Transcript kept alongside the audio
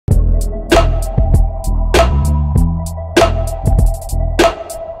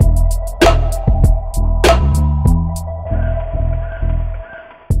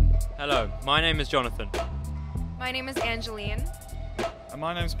name is Jonathan. My name is Angeline. And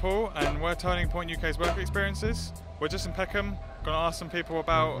my name's Paul, and we're Turning Point UK's work experiences. We're just in Peckham, going to ask some people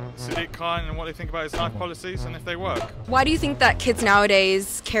about Sadiq Khan and what they think about his knife policies and if they work. Why do you think that kids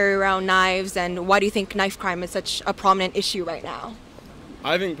nowadays carry around knives, and why do you think knife crime is such a prominent issue right now?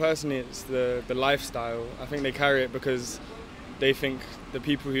 I think personally it's the lifestyle. I think they carry it because they think the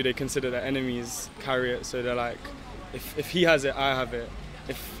people who they consider their enemies carry it, so they're like, if he has it, I have it.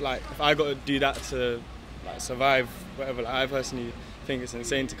 If I got to do that to survive, whatever, I personally think it's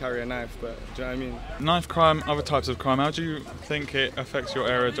insane to carry a knife, but do you know what I mean? Knife crime, other types of crime, how do you think it affects your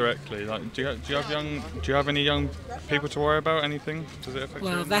area directly? Like, do you have any young people to worry about? Anything? Does it affect you?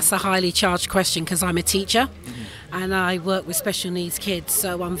 Well, that's a highly charged question because I'm a teacher and I work with special needs kids,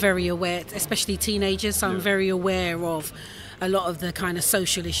 so I'm very aware, especially teenagers, so I'm very aware of a lot of the kind of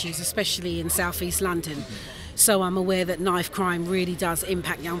social issues, especially in southeast London. So I'm aware that knife crime really does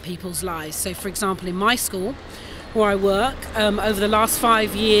impact young people's lives. So for example, in my school where I work, over the last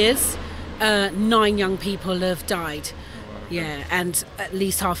 5 years, 9 young people have died. Yeah, and at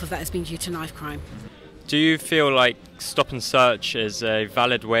least half of that has been due to knife crime. Do you feel like stop and search is a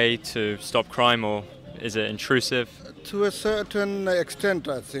valid way to stop crime, or is it intrusive? To a certain extent,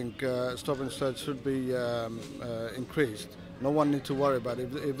 I think stop and search should be increased. No one needs to worry about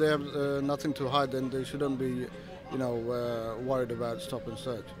it. If they have nothing to hide, then they shouldn't be, worried about stop and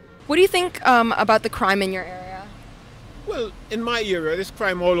search. What do you think about the crime in your area? Well, in my area, there's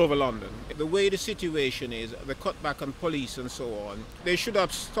crime all over London. The way the situation is, the cutback on police and so on, they should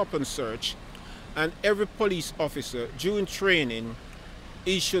have stop and search. And every police officer, during training,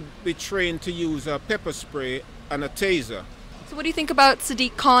 he should be trained to use a pepper spray and a taser. So what do you think about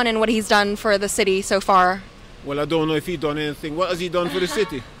Sadiq Khan and what he's done for the city so far? Well, I don't know if he's done anything. What has he done for the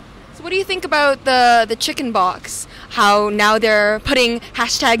city? So what do you think about the chicken box? How now they're putting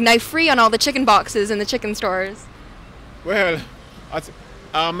 #KniveFree on all the chicken boxes in the chicken stores? Well,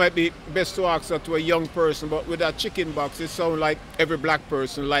 I might be best to ask that to a young person, but with that chicken box, it sounds like every black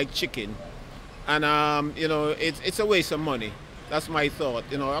person like chicken. And, it's a waste of money. That's my thought.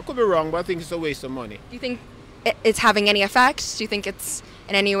 I could be wrong, but I think it's a waste of money. Do you think it's having any effect? Do you think it's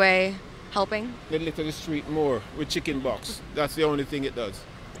in any way helping? They litter the street more with chicken box. That's the only thing it does.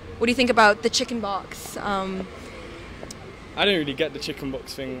 What do you think about the chicken box? I don't really get the chicken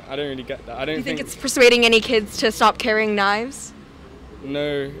box thing. I don't really get that. Do you think it's persuading any kids to stop carrying knives?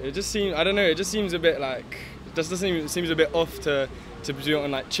 No, it just seems, I don't know, it just seems a bit like, it seems a bit off to do it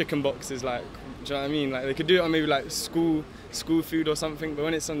on like chicken boxes, like, do you know what I mean? Like they could do it on maybe like school food or something, but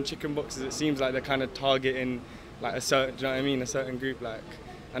when it's on chicken boxes, it seems like they're kind of targeting like a certain, do you know what I mean? A certain group, like,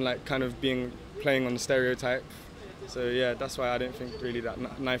 and like kind of playing on the stereotype. So yeah, that's why I don't think really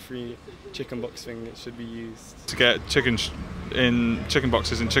that knife-free chicken box thing it should be used. To get chicken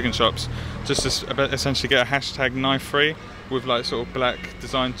boxes in chicken shops, just to essentially get a #KniveFree with like sort of black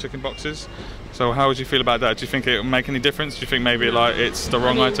designed chicken boxes. So how would you feel about that? Do you think it will make any difference? Do you think maybe like it's the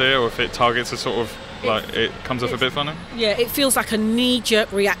wrong idea, or if it targets a sort of like it comes off a bit funny? Yeah, it feels like a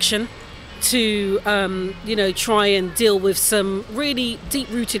knee-jerk reaction to try and deal with some really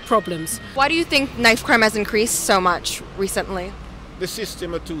deep-rooted problems. Why do you think knife crime has increased so much recently? The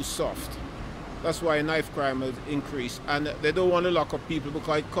system are too soft. That's why knife crime has increased, and they don't want to lock up people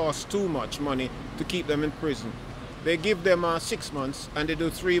because it costs too much money to keep them in prison. They give them 6 months and they do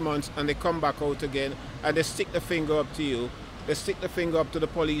 3 months and they come back out again and they stick the finger up to you. They stick the finger up to the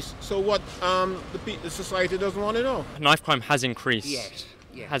police. So what the society doesn't want to know. Knife crime has increased. Yes.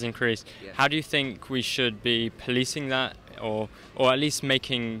 Yeah. Has increased. Yes. How do you think we should be policing that, or at least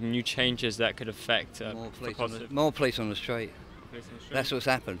making new changes that could affect more police on the street? That's what's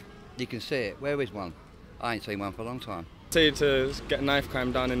happened. You can see it. Where is one? I ain't seen one for a long time. Say to get knife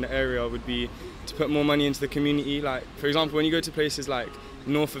crime down in the area would be to put more money into the community. Like for example, when you go to places like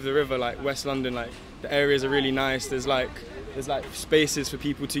north of the river, like West London, like the areas are really nice. There's like spaces for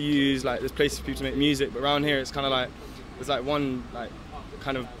people to use. Like there's places for people to make music. But around here, it's kind of like there's like one like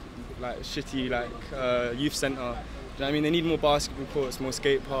kind of like shitty like youth centre. Do you know what I mean? They need more basketball courts, more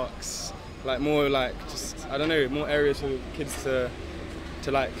skate parks, like more like just I don't know, more areas for kids to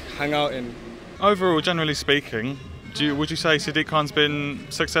like hang out in. Overall, generally speaking, would you say Sadiq Khan's been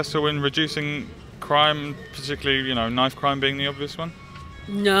successful in reducing crime, particularly knife crime being the obvious one?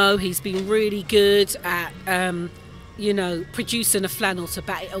 No, he's been really good at producing a flannel to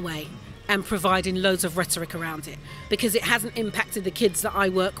bat it away and providing loads of rhetoric around it, because it hasn't impacted the kids that I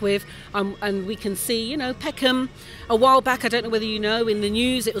work with. And we can see, Peckham, a while back, I don't know whether you know, in the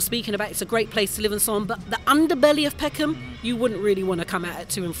news it was speaking about it's a great place to live and so on, but the underbelly of Peckham, you wouldn't really want to come out at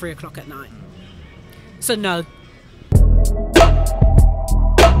 2 and 3 o'clock at night. So no,